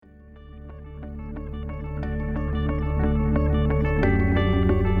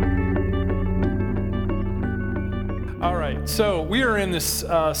All right, so we are in this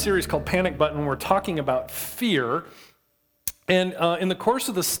series called Panic Button. We're talking about fear. And in the course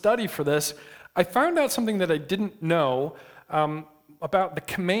of the study for this, I found out something that I didn't know about the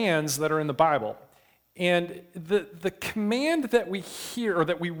commands that are in the Bible. And the command that we hear, or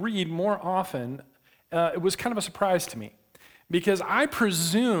that we read more often, it was kind of a surprise to me. Because I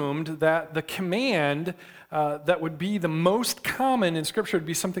presumed that the command that would be the most common in Scripture would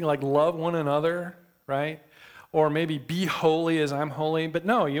be something like love one another, right? Or maybe be holy as I'm holy. But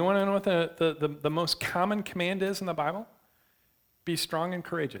no, you want to know what the most common command is in the Bible? Be strong and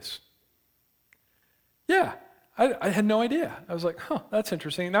courageous. Yeah, I had no idea. I was like, that's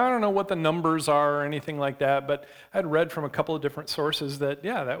interesting. Now, I don't know what the numbers are or anything like that, but I'd read from a couple of different sources that,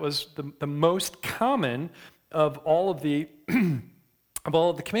 yeah, that was the most common of all of the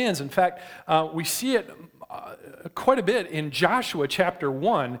commands. In fact, we see it quite a bit in Joshua chapter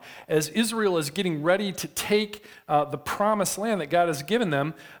 1 as Israel is getting ready to take the promised land that God has given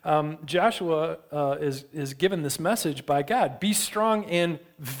them. Joshua is given this message by God: be strong and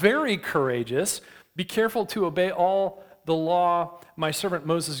very courageous. Be careful to obey all the law my servant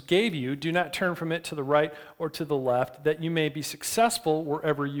Moses gave you. Do not turn from it to the right or to the left, that you may be successful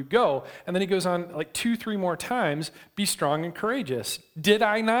wherever you go. And then he goes on like 2-3 more times, be strong and courageous. Did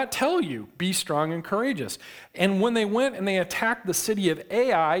I not tell you, be strong and courageous? And when they went and they attacked the city of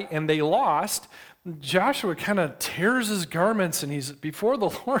Ai and they lost, Joshua kind of tears his garments and he's before the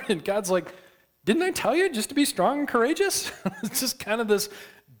Lord, and God's like, didn't I tell you just to be strong and courageous? It's just kind of this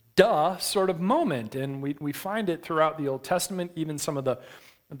duh sort of moment, and we find it throughout the Old Testament. Even some of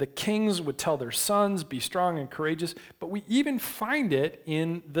the kings would tell their sons, be strong and courageous, but we even find it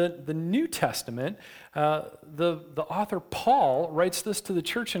in the New Testament. The author Paul writes this to the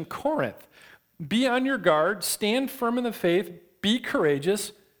church in Corinth: be on your guard, stand firm in the faith, be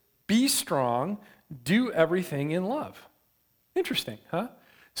courageous, be strong, do everything in love. Interesting, huh?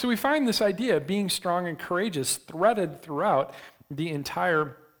 So we find this idea of being strong and courageous threaded throughout the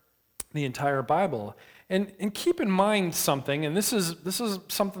entire Bible. And keep in mind something, and this is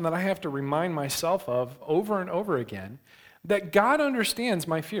something that I have to remind myself of over and over again, that God understands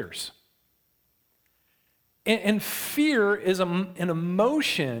my fears. And fear is an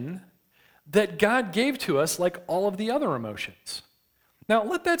emotion that God gave to us like all of the other emotions. Now,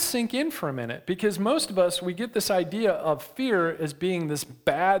 let that sink in for a minute, because most of us, we get this idea of fear as being this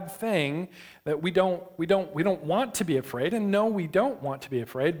bad thing that we don't want to be afraid. And no, we don't want to be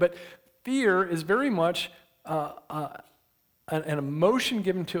afraid, but fear is very much an emotion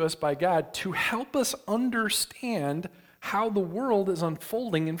given to us by God to help us understand how the world is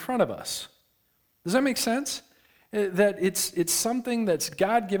unfolding in front of us. Does that make sense? That it's something that's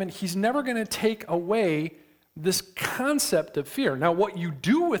God-given. He's never going to take away this concept of fear. Now, what you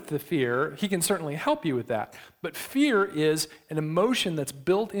do with the fear, he can certainly help you with that. But fear is an emotion that's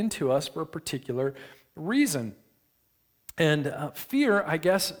built into us for a particular reason. And fear, I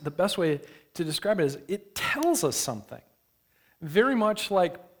guess the best way to describe it is it tells us something. Very much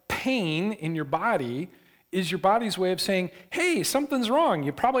like pain in your body is your body's way of saying, hey, something's wrong.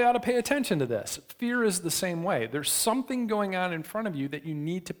 You probably ought to pay attention to this. Fear is the same way. There's something going on in front of you that you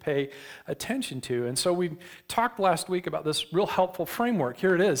need to pay attention to. And so we talked last week about this real helpful framework.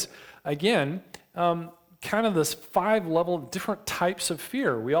 Here it is. Again, kind of this 5-level different types of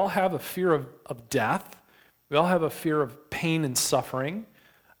fear. We all have a fear of death. We all have a fear of pain and suffering.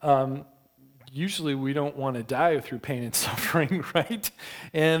 Usually we don't want to die through pain and suffering, right?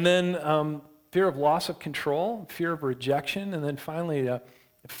 And then fear of loss of control, fear of rejection, and then finally a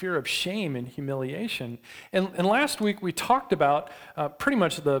fear of shame and humiliation. And last week we talked about pretty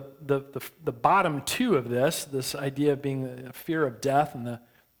much the bottom two of this idea of being a fear of death and the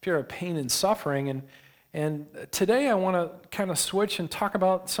fear of pain and suffering. And today I want to kind of switch and talk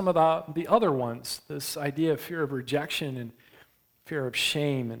about some of the other ones, this idea of fear of rejection and fear of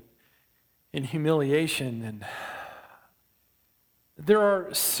shame and humiliation. And there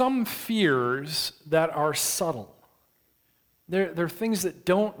are some fears that are subtle. They're things that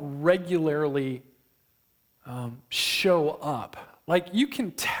don't regularly show up. Like you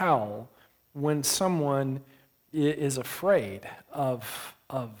can tell when someone is afraid of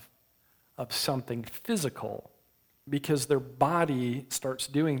something physical because their body starts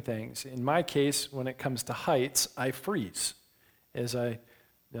doing things. In my case, when it comes to heights, I freeze, as I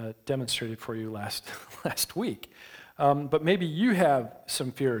demonstrated for you last week. But maybe you have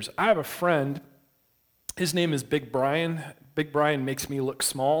some fears. I have a friend, his name is Big Brian. Big Brian makes me look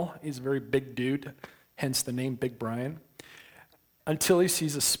small. He's a very big dude, hence the name Big Brian. Until he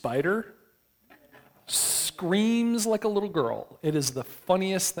sees a spider, screams like a little girl. It is the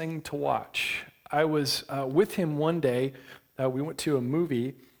funniest thing to watch. I was with him one day. We went to a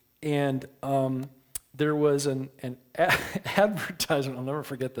movie, and there was an advertisement. I'll never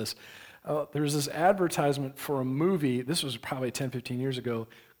forget this. There was this advertisement for a movie, this was probably 10, 15 years ago,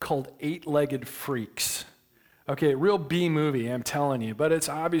 called Eight-Legged Freaks. Okay, real B movie, I'm telling you, but it's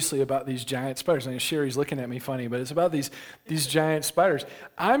obviously about these giant spiders. I mean, Sherry's looking at me funny, but it's about these giant spiders.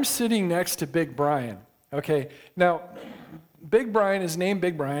 I'm sitting next to Big Brian, okay? Now, Big Brian is named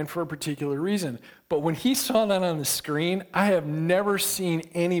Big Brian for a particular reason, but when he saw that on the screen, I have never seen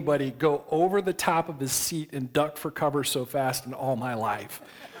anybody go over the top of his seat and duck for cover so fast in all my life.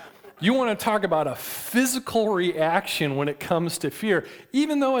 You want to talk about a physical reaction when it comes to fear.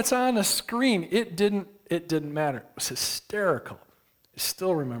 Even though it's on a screen, it didn't matter. It was hysterical. I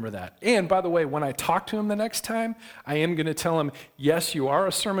still remember that. And by the way, when I talk to him the next time, I am going to tell him, yes, you are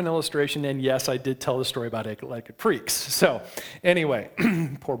a sermon illustration, and yes, I did tell the story about Eight-Legged Freaks. So anyway,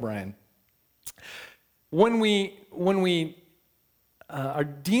 poor Brian. When we are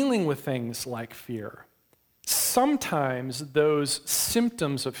dealing with things like fear, sometimes those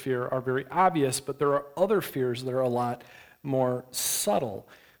symptoms of fear are very obvious, but there are other fears that are a lot more subtle.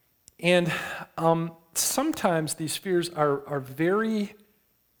 And sometimes these fears are very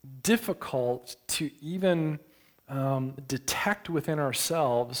difficult to even detect within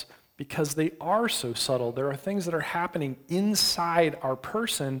ourselves because they are so subtle. There are things that are happening inside our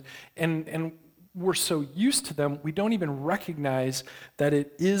person, and we're so used to them, we don't even recognize that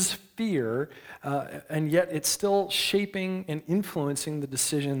it is fear, and yet it's still shaping and influencing the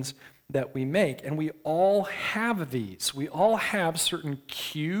decisions that we make. And we all have these. We all have certain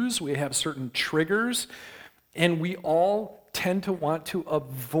cues, we have certain triggers, and we all tend to want to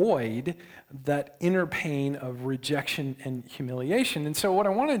avoid that inner pain of rejection and humiliation. And so what I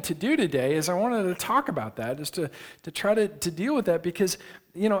wanted to do today is I wanted to talk about that, is to try to deal with that, because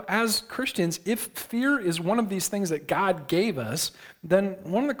as Christians, if fear is one of these things that God gave us, then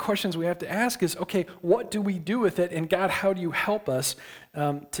one of the questions we have to ask is, okay, what do we do with it? And God, how do you help us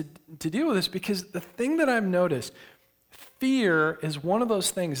to deal with this? Because the thing that I've noticed, fear is one of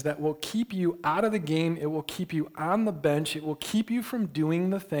those things that will keep you out of the game. It will keep you on the bench. It will keep you from doing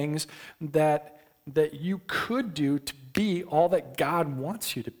the things that you could do to be all that God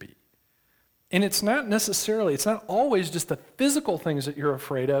wants you to be. And it's not always just the physical things that you're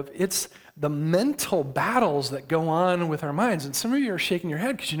afraid of. It's the mental battles that go on with our minds. And some of you are shaking your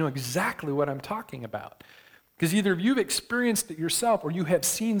head because you know exactly what I'm talking about. Because either you've experienced it yourself or you have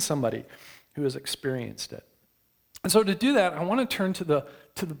seen somebody who has experienced it. And so to do that, I want to turn to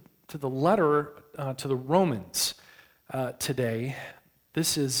the letter to the Romans today.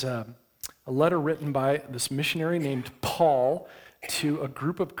 This is a letter written by this missionary named Paul to a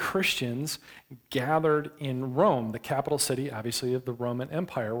group of Christians gathered in Rome, the capital city, obviously, of the Roman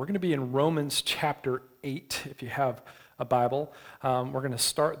Empire. We're going to be in Romans chapter 8, if you have a Bible. We're going to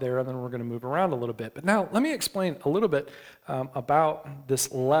start there, and then we're going to move around a little bit. But now, let me explain a little bit about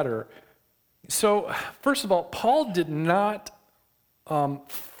this letter. So, first of all, Paul did not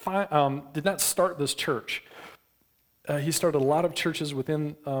start this church. He started a lot of churches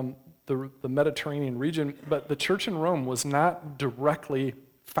within the Mediterranean region, but the church in Rome was not directly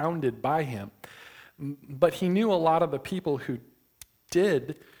founded by him. But he knew a lot of the people who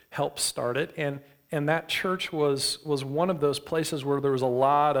did help start it, and that church was one of those places where there was a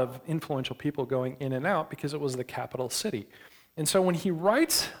lot of influential people going in and out because it was the capital city. And so when he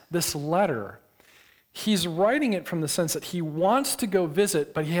writes this letter, he's writing it from the sense that he wants to go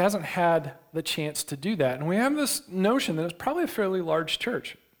visit, but he hasn't had the chance to do that. And we have this notion that it's probably a fairly large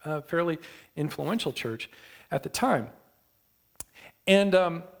church, a fairly influential church at the time.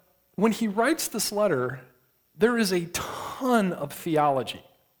 And when he writes this letter, there is a ton of theology.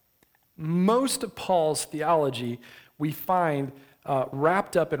 Most of Paul's theology we find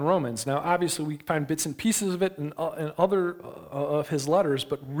wrapped up in Romans. Now, obviously, we find bits and pieces of it in other of his letters,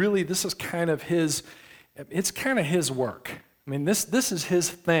 but really, this is kind of his work. I mean, this is his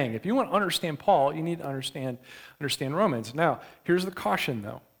thing. If you want to understand Paul, you need to understand Romans. Now, here's the caution,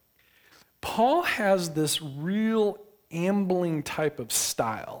 though. Paul has this real ambling type of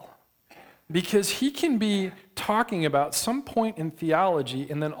style, because he can be talking about some point in theology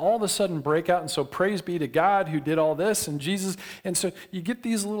and then all of a sudden break out, and so praise be to God who did all this, and Jesus, and so you get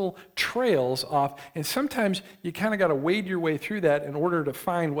these little trails off, and sometimes you kind of got to wade your way through that in order to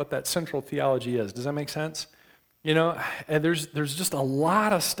find what that central theology is. Does that make sense? And there's just a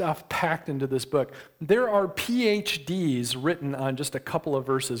lot of stuff packed into this book. There are PhDs written on just a couple of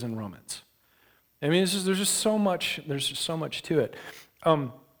verses in Romans. I mean, there's just so much to it.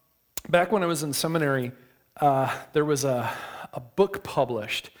 Back when I was in seminary, there was a book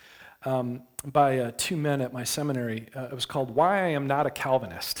published by two men at my seminary. It was called Why I Am Not a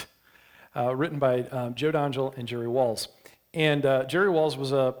Calvinist, written by Joe Dongell and Jerry Walls. And Jerry Walls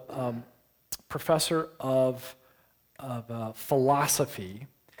was a professor of philosophy,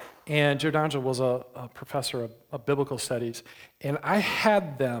 and Joe Dongell was a professor of biblical studies. And I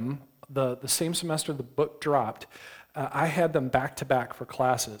had them, the same semester the book dropped, I had them back to back for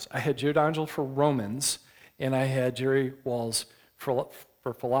classes. I had Joe Dongell for Romans, and I had Jerry Walls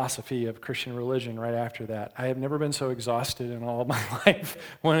for philosophy of Christian religion right after that. I have never been so exhausted in all of my life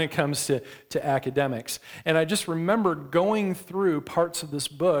when it comes to academics. And I just remember going through parts of this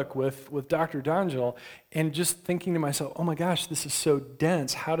book with Dr. Dongell and just thinking to myself, oh my gosh, this is so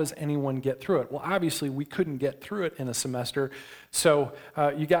dense. How does anyone get through it? Well, obviously, we couldn't get through it in a semester. So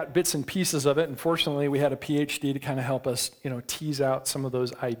you got bits and pieces of it. And fortunately, we had a PhD to kind of help us, tease out some of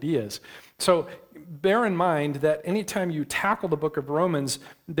those ideas. So bear in mind that anytime you tackle the book of Romans,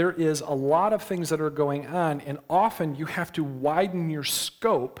 there is a lot of things that are going on, and often you have to widen your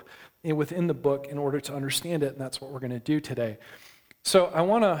scope within the book in order to understand it, and that's what we're going to do today. So I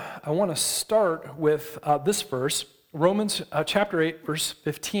want to start with this verse, Romans chapter 8, verse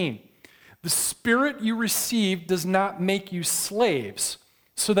 15. The Spirit you received does not make you slaves,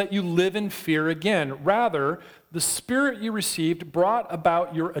 so that you live in fear again. Rather, the Spirit you received brought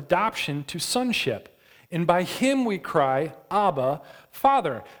about your adoption to sonship. And by him we cry, Abba,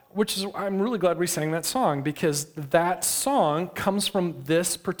 Father. Which is, I'm really glad we sang that song, because that song comes from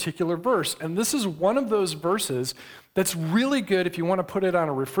this particular verse. And this is one of those verses that's really good if you want to put it on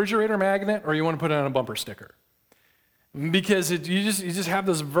a refrigerator magnet or you want to put it on a bumper sticker. Because you just have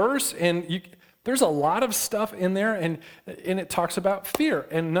this verse, and there's a lot of stuff in there, and it talks about fear,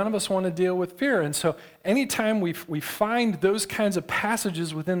 and none of us want to deal with fear. And so anytime we find those kinds of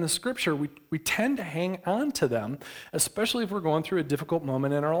passages within the Scripture, we tend to hang on to them, especially if we're going through a difficult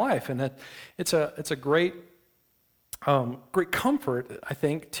moment in our life. And it's a great comfort, I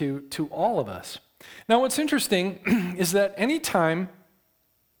think, to all of us. Now, what's interesting is that anytime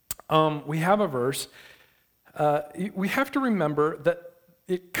we have a verse, we have to remember that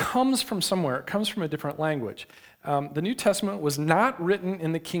it comes from somewhere. It comes from a different language. The New Testament was not written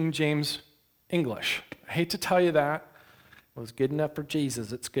in the King James English. I hate to tell you that. It was good enough for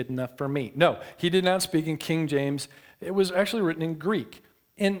Jesus. It's good enough for me. No, he did not speak in King James. It was actually written in Greek.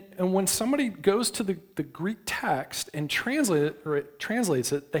 And when somebody goes to the Greek text and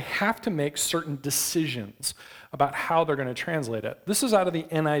translates it, they have to make certain decisions about how they're going to translate it. This is out of the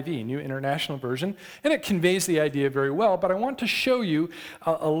NIV, New International Version, and it conveys the idea very well, but I want to show you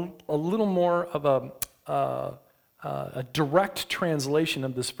a little more of a direct translation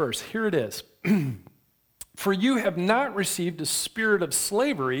of this verse. Here it is. For you have not received a spirit of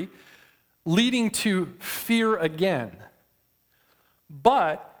slavery leading to fear again,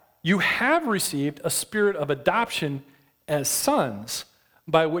 but you have received a spirit of adoption as sons,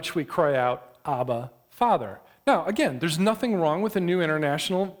 by which we cry out, Abba, Father. Now, again, there's nothing wrong with the New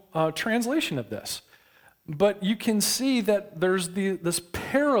International translation of this. But you can see that there's this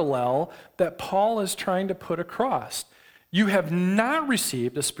parallel that Paul is trying to put across. You have not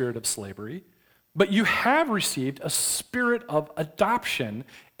received a spirit of slavery, but you have received a spirit of adoption,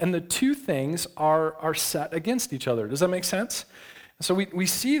 and the two things are set against each other. Does that make sense? So we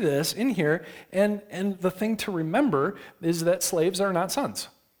see this in here, and the thing to remember is that slaves are not sons.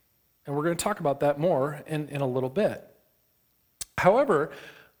 And we're going to talk about that more in a little bit. However,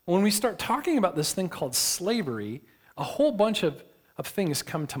 when we start talking about this thing called slavery, a whole bunch of things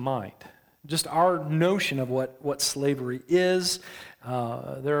come to mind. Just our notion of what slavery is.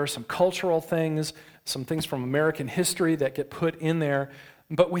 There are some cultural things, some things from American history that get put in there.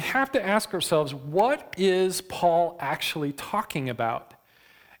 But we have to ask ourselves, what is Paul actually talking about?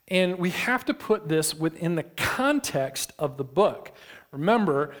 And we have to put this within the context of the book.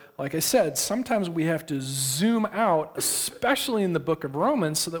 Remember, like I said, sometimes we have to zoom out, especially in the book of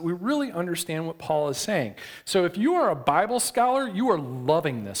Romans, so that we really understand what Paul is saying. So if you are a Bible scholar, you are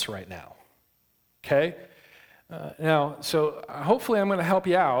loving this right now, okay? So hopefully I'm going to help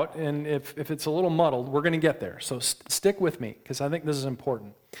you out, and if it's a little muddled, we're going to get there. So stick with me, because I think this is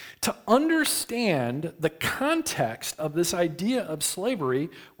important. To understand the context of this idea of slavery,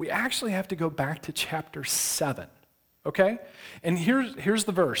 we actually have to go back to chapter 7. Okay? And here's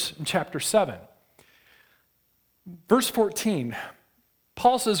the verse in chapter 7. Verse 14,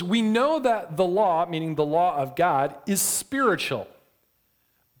 Paul says, we know that the law, meaning the law of God, is spiritual,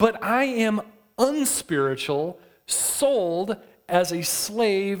 but I am unspiritual, sold as a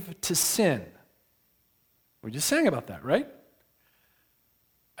slave to sin. We just sang about that, right?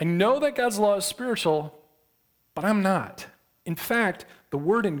 I know that God's law is spiritual, but I'm not. In fact, the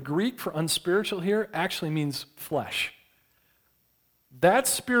word in Greek for unspiritual here actually means flesh. That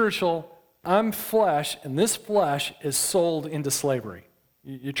spiritual, I'm flesh, and this flesh is sold into slavery.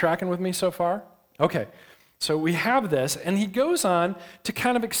 You tracking with me so far? Okay, so we have this, and he goes on to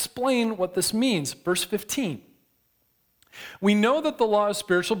kind of explain what this means. Verse 15. We know that the law is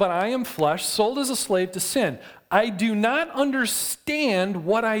spiritual, but I am flesh, sold as a slave to sin. I do not understand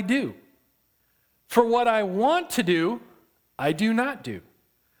what I do. For what I want to do, I do not do.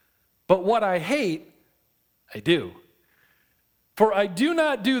 But what I hate, I do. For I do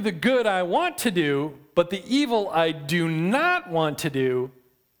not do the good I want to do, but the evil I do not want to do,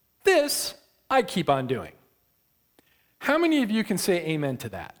 this I keep on doing. How many of you can say amen to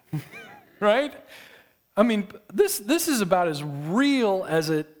that? Right? I mean, this is about as real as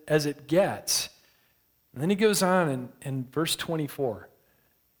it gets. And then he goes on in verse 24.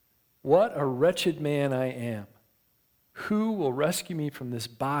 What a wretched man I am. Who will rescue me from this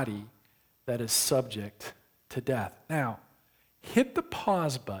body that is subject to death? Now, hit the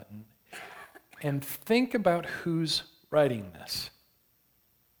pause button and think about who's writing this.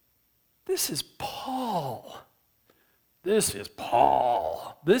 This is Paul. This is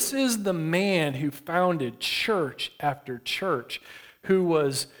Paul. This is the man who founded church after church, who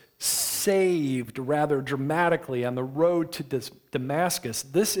was saved rather dramatically on the road to Damascus.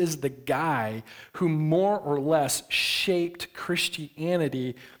 This is the guy who more or less shaped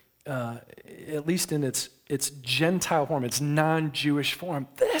Christianity, at least in its Gentile form, its non-Jewish form.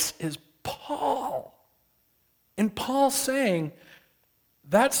 This is Paul. And Paul's saying,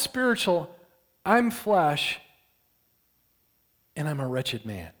 that's spiritual, I'm flesh, and I'm a wretched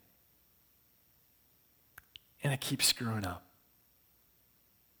man. And I keep screwing up.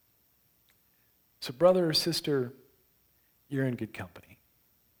 So brother or sister, you're in good company.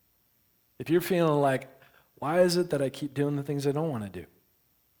 If you're feeling like, why is it that I keep doing the things I don't want to do?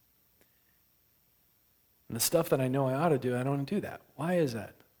 And the stuff that I know I ought to do, I don't do that. Why is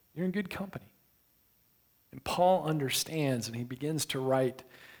that? You're in good company. And Paul understands, and he begins to write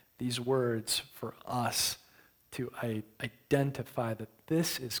these words for us to identify that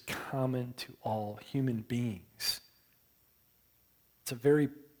this is common to all human beings. It's a very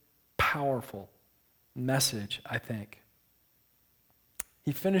powerful message, I think.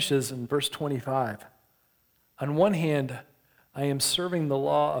 He finishes in verse 25. On one hand, I am serving the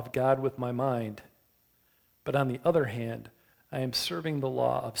law of God with my mind, but on the other hand, I am serving the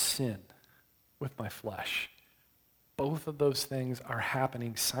law of sin with my flesh. Both of those things are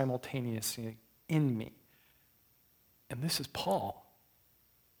happening simultaneously in me. And this is Paul.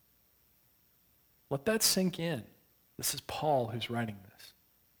 Let that sink in. This is Paul who's writing this,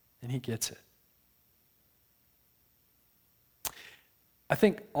 and he gets it. I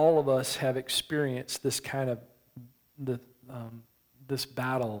think all of us have experienced this kind of this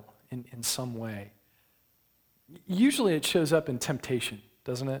battle in some way. Usually it shows up in temptation,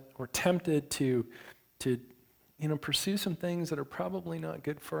 doesn't it? We're tempted to pursue some things that are probably not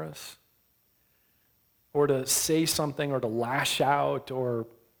good for us, or to say something, or to lash out, or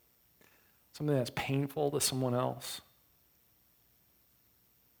something that's painful to someone else.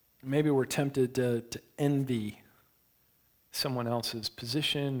 Maybe we're tempted to envy someone else's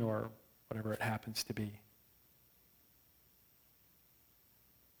position or whatever it happens to be.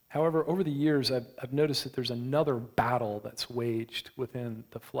 However, over the years, I've noticed that there's another battle that's waged within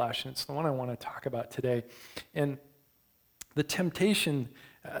the flesh, and it's the one I want to talk about today. And the temptation,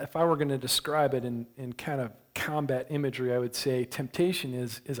 if I were going to describe it in kind of combat imagery, I would say temptation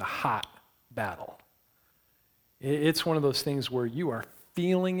is a hot battle. It's one of those things where you are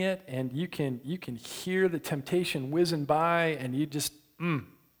feeling it, and you can hear the temptation whizzing by, and you just, But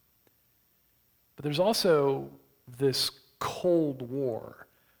there's also this cold war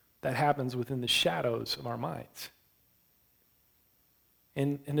that happens within the shadows of our minds.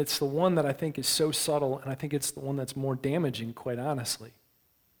 And it's the one that I think is so subtle, and I think it's the one that's more damaging, quite honestly.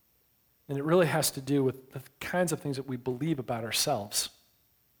 And it really has to do with the kinds of things that we believe about ourselves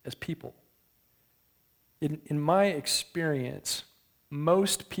as people. In my experience,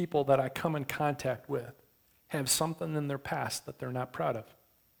 most people that I come in contact with have something in their past that they're not proud of.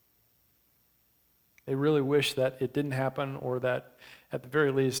 They really wish that it didn't happen, or that at the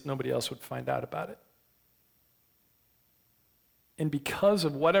very least nobody else would find out about it. And because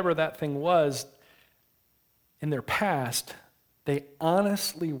of whatever that thing was in their past, they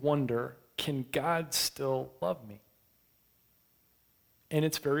honestly wonder, can God still love me? And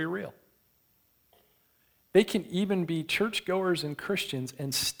it's very real. They can even be churchgoers and Christians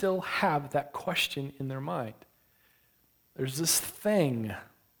and still have that question in their mind. There's this thing,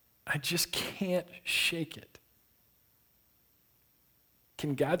 I just can't shake it.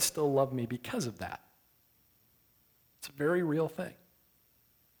 Can God still love me because of that? It's a very real thing.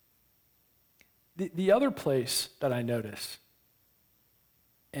 The other place that I notice,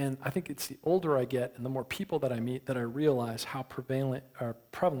 and I think it's the older I get and the more people that I meet that I realize how prevalent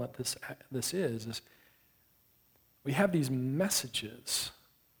this is we have these messages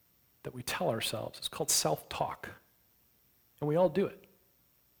that we tell ourselves. It's called self-talk. And we all do it.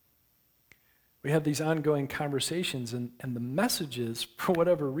 We have these ongoing conversations, and the messages, for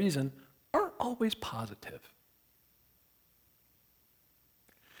whatever reason, aren't always positive.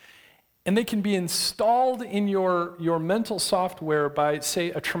 And they can be installed in your mental software by,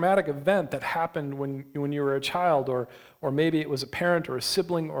 say, a traumatic event that happened when you were a child, or maybe it was a parent or a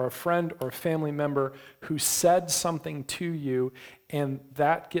sibling or a friend or a family member who said something to you, and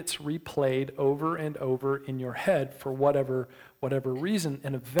that gets replayed over and over in your head for whatever reason.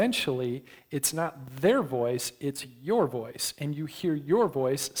 And eventually, it's not their voice, it's your voice. And you hear your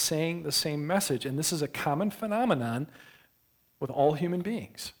voice saying the same message. And this is a common phenomenon with all human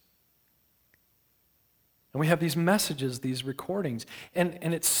beings. And we have these messages, these recordings. And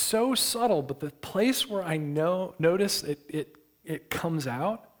it's so subtle, but the place where I notice it comes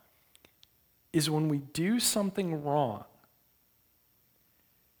out is when we do something wrong.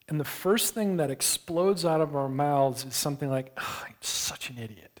 And the first thing that explodes out of our mouths is something like, oh, I'm such an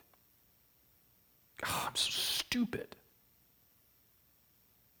idiot. Oh, I'm so stupid.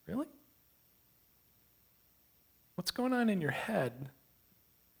 Really? What's going on in your head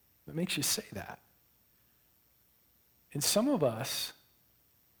that makes you say that? And some of us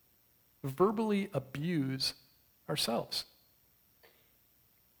verbally abuse ourselves.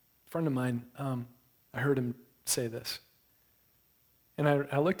 A friend of mine, I heard him say this. And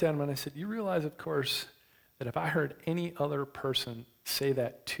I looked at him and I said, you realize, of course, that if I heard any other person say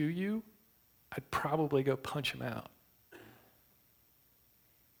that to you, I'd probably go punch him out.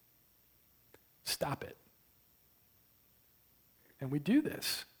 Stop it. And we do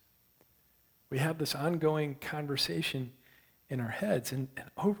this. We have this ongoing conversation in our heads, and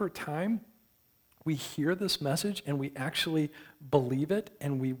over time, we hear this message and we actually believe it,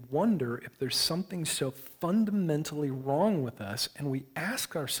 and we wonder if there's something so fundamentally wrong with us, and we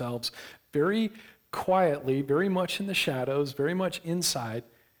ask ourselves very quietly, very much in the shadows, very much inside,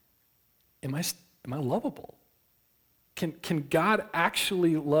 am I lovable? Can God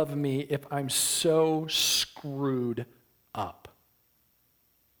actually love me if I'm so screwed up?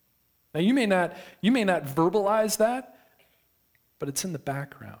 Now, you may not verbalize that, but it's in the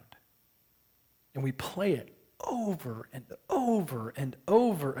background. And we play it over and over and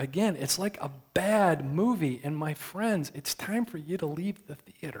over again. It's like a bad movie. And my friends, it's time for you to leave the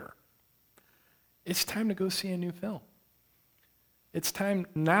theater. It's time to go see a new film. It's time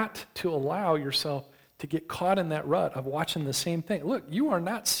not to allow yourself to get caught in that rut of watching the same thing. Look, you are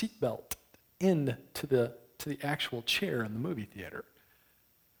not seatbelt into the actual chair in the movie theater.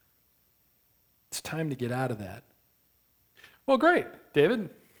 It's time to get out of that. Well, great, David.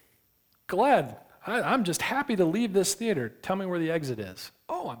 Glad. I'm just happy to leave this theater. Tell me where the exit is.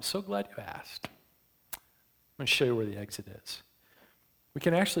 Oh, I'm so glad you asked. I'm going to show you where the exit is. We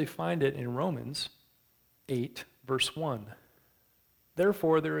can actually find it in Romans 8, verse 1.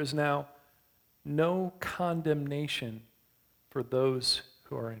 Therefore, there is now no condemnation for those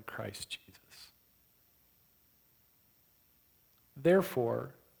who are in Christ Jesus.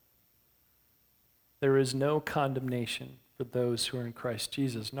 Therefore, there is no condemnation for those who are in Christ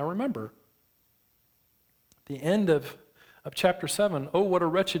Jesus. Now remember, at the end of chapter 7, oh, what a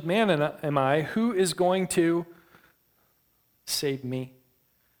wretched man am I. Who is going to save me?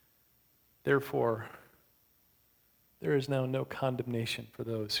 Therefore, there is now no condemnation for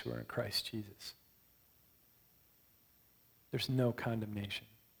those who are in Christ Jesus. There's no condemnation.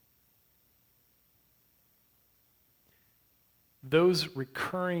 Those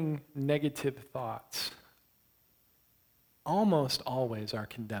recurring negative thoughts almost always are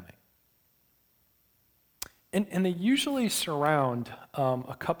condemning. And they usually surround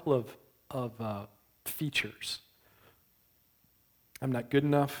a couple of features. I'm not good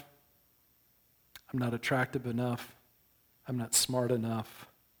enough. I'm not attractive enough. I'm not smart enough.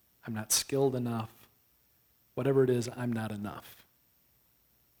 I'm not skilled enough. Whatever it is, I'm not enough.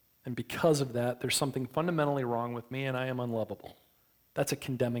 And because of that, there's something fundamentally wrong with me and I am unlovable. That's a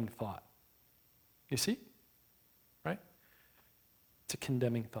condemning thought. You see? Right? It's a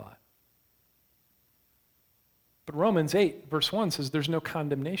condemning thought. But Romans 8, verse 1 says there's no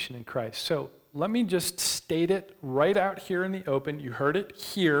condemnation in Christ. So let me just state it right out here in the open. You heard it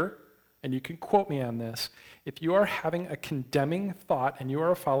here, and you can quote me on this. If you are having a condemning thought and you are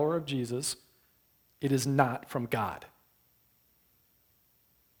a follower of Jesus, it is not from God.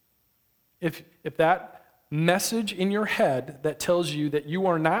 If that message in your head that tells you that you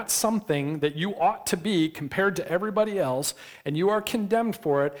are not something that you ought to be compared to everybody else, and you are condemned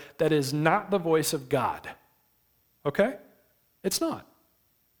for it, that is not the voice of God. Okay? It's not.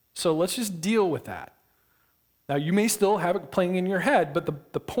 So let's just deal with that. Now, you may still have it playing in your head, but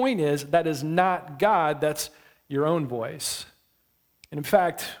the point is that is not God, that's your own voice. And in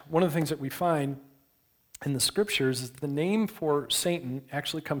fact, one of the things that we find in the scriptures is the name for Satan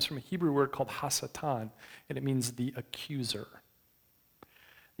actually comes from a Hebrew word called Hasatan, and it means the accuser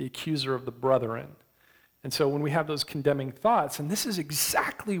of the brethren. And so when we have those condemning thoughts, and this is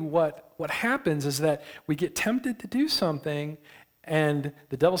exactly what happens, is that we get tempted to do something, and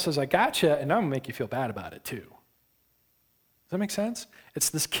the devil says, I gotcha, and I'm going to make you feel bad about it too. Does that make sense? It's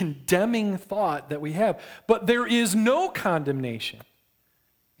this condemning thought that we have. But there is no condemnation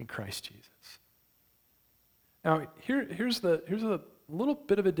in Christ Jesus. Now, here's a little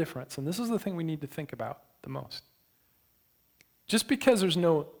bit of a difference, and this is the thing we need to think about the most. Just because there's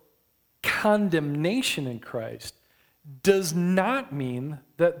no condemnation in Christ does not mean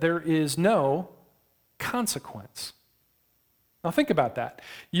that there is no consequence. Now think about that.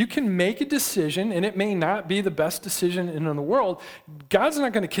 You can make a decision, and it may not be the best decision in the world. God's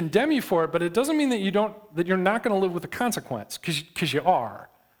not going to condemn you for it, but it doesn't mean that you're not going to live with the consequence, because you are.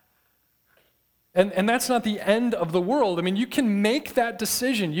 And that's not the end of the world. I mean, you can make that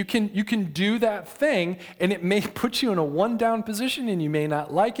decision. You can do that thing, and it may put you in a one-down position, and you may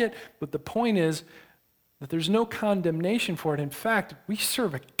not like it, but the point is that there's no condemnation for it. In fact, we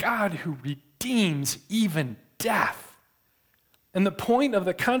serve a God who redeems even death. And the point of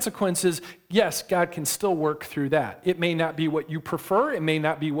the consequence is, yes, God can still work through that. It may not be what you prefer. It may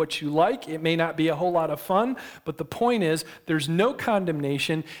not be what you like. It may not be a whole lot of fun. But the point is, there's no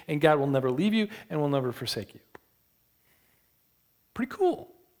condemnation, and God will never leave you and will never forsake you. Pretty cool.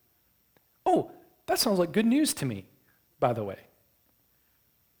 Oh, that sounds like good news to me, by the way.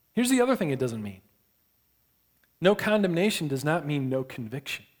 Here's the other thing it doesn't mean. No condemnation does not mean no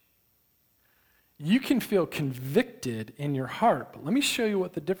conviction. You can feel convicted in your heart, but let me show you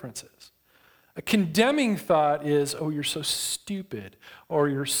what the difference is. A condemning thought is, oh, you're so stupid, or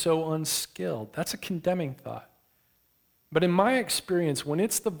you're so unskilled. That's a condemning thought. But in my experience, when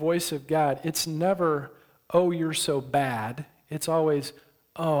it's the voice of God, it's never, oh, you're so bad. It's always,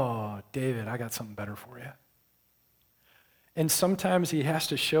 oh, David, I got something better for you. And sometimes he has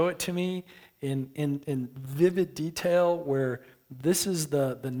to show it to me in vivid detail where this is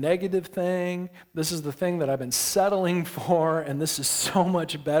the negative thing, this is the thing that I've been settling for, and this is so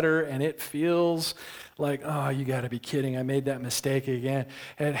much better, and it feels like, oh, you got to be kidding, I made that mistake again.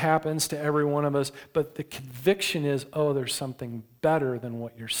 And it happens to every one of us, but the conviction is, oh, there's something better than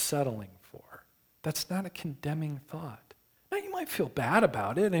what you're settling for. That's not a condemning thought. Now, you might feel bad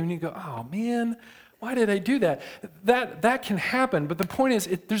about it, and you go, oh, man, why did I do that? That can happen, but the point is,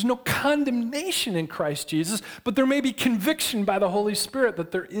 there's no condemnation in Christ Jesus, but there may be conviction by the Holy Spirit that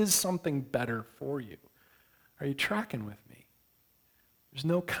there is something better for you. Are you tracking with me? There's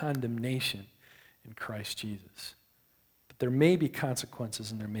no condemnation in Christ Jesus, but there may be consequences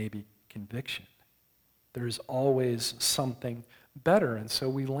and there may be conviction. There is always something better, and so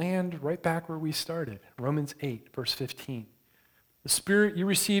we land right back where we started, Romans 8, verse 15. The Spirit you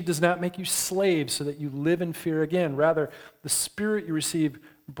received does not make you slaves so that you live in fear again. Rather, the Spirit you received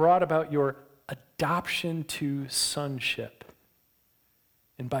brought about your adoption to sonship.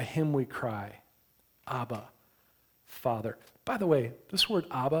 And by him we cry, Abba, Father. By the way, this word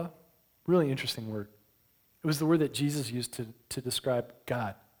Abba, really interesting word. It was the word that Jesus used to describe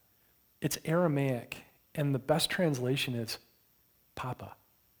God. It's Aramaic, and the best translation is Papa.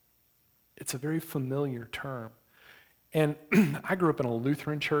 It's a very familiar term. And I grew up in a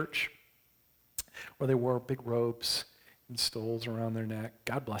Lutheran church where they wore big robes and stoles around their neck.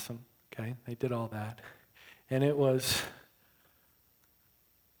 God bless them, okay? They did all that. And it was,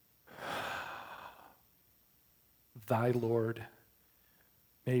 Thy Lord,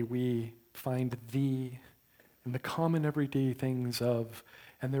 may we find Thee in the common everyday things of,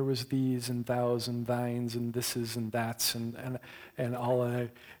 and there was these and thous and thines and thises and that's and all of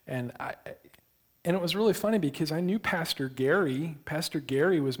that. And it was really funny because I knew Pastor Gary. Pastor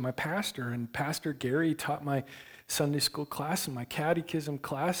Gary was my pastor, and Pastor Gary taught my Sunday school class and my catechism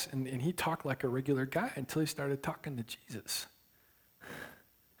class, and he talked like a regular guy until he started talking to Jesus.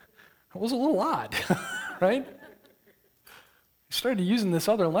 It was a little odd, right? He started using this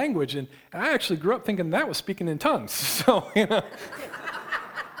other language, and I actually grew up thinking that was speaking in tongues. So, you know.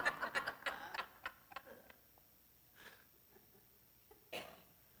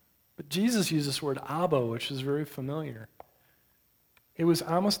 Jesus used this word Abba, which is very familiar. It was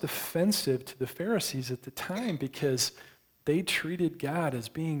almost offensive to the Pharisees at the time because they treated God as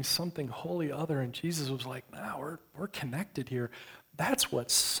being something wholly other, and Jesus was like, no, we're connected here. That's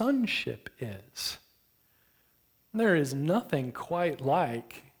what sonship is. There is nothing quite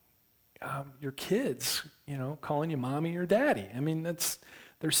like your kids, calling you mommy or daddy. I mean,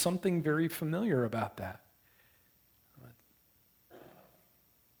 there's something very familiar about that.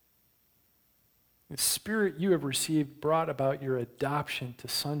 The Spirit you have received brought about your adoption to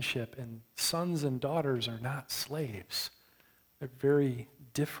sonship, and sons and daughters are not slaves. They're very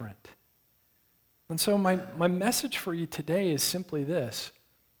different. And so my message for you today is simply this: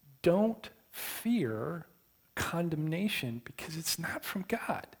 don't fear condemnation because it's not from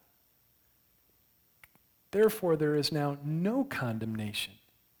God. Therefore, there is now no condemnation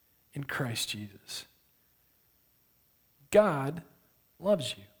in Christ Jesus. God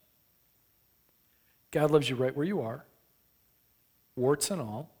loves you. God loves you right where you are, warts and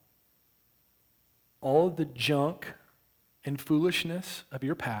all of the junk and foolishness of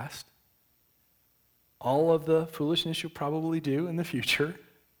your past, all of the foolishness you'll probably do in the future.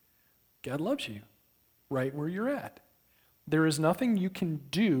 God loves you right where you're at. There is nothing you can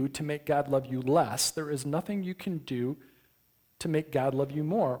do to make God love you less. There is nothing you can do to make God love you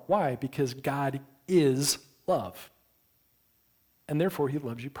more. Why? Because God is love. And therefore, he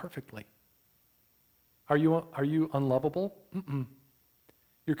loves you perfectly. Are you unlovable? Mm-mm.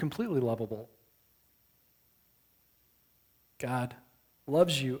 You're completely lovable. God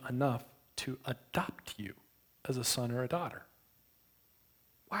loves you enough to adopt you as a son or a daughter.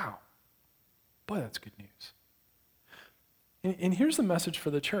 Wow. Boy, that's good news. And here's the message for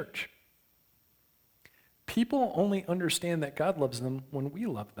the church. People only understand that God loves them when we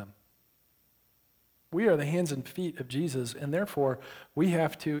love them. We are the hands and feet of Jesus, and therefore we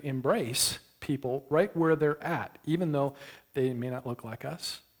have to embrace people right where they're at, even though they may not look like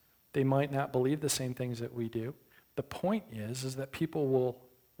us. They might not believe the same things that we do. The point is that people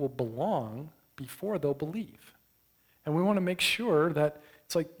will belong before they'll believe. And we want to make sure that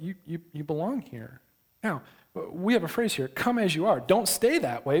it's like you belong here. Now, we have a phrase here, come as you are. Don't stay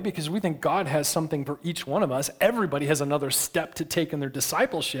that way because we think God has something for each one of us. Everybody has another step to take in their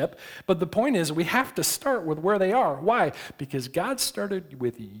discipleship. But the point is we have to start with where they are. Why? Because God started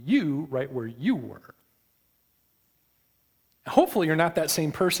with you right where you were. Hopefully you're not that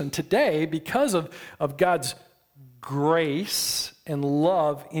same person today because of God's grace and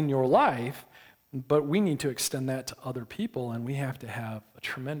love in your life, but we need to extend that to other people, and we have to have a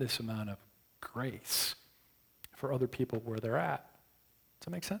tremendous amount of grace for other people where they're at. Does that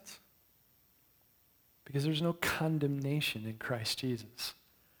make sense? Because there's no condemnation in Christ Jesus.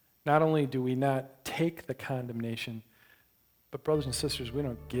 Not only do we not take the condemnation, but brothers and sisters, we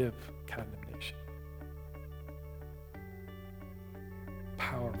don't give condemnation.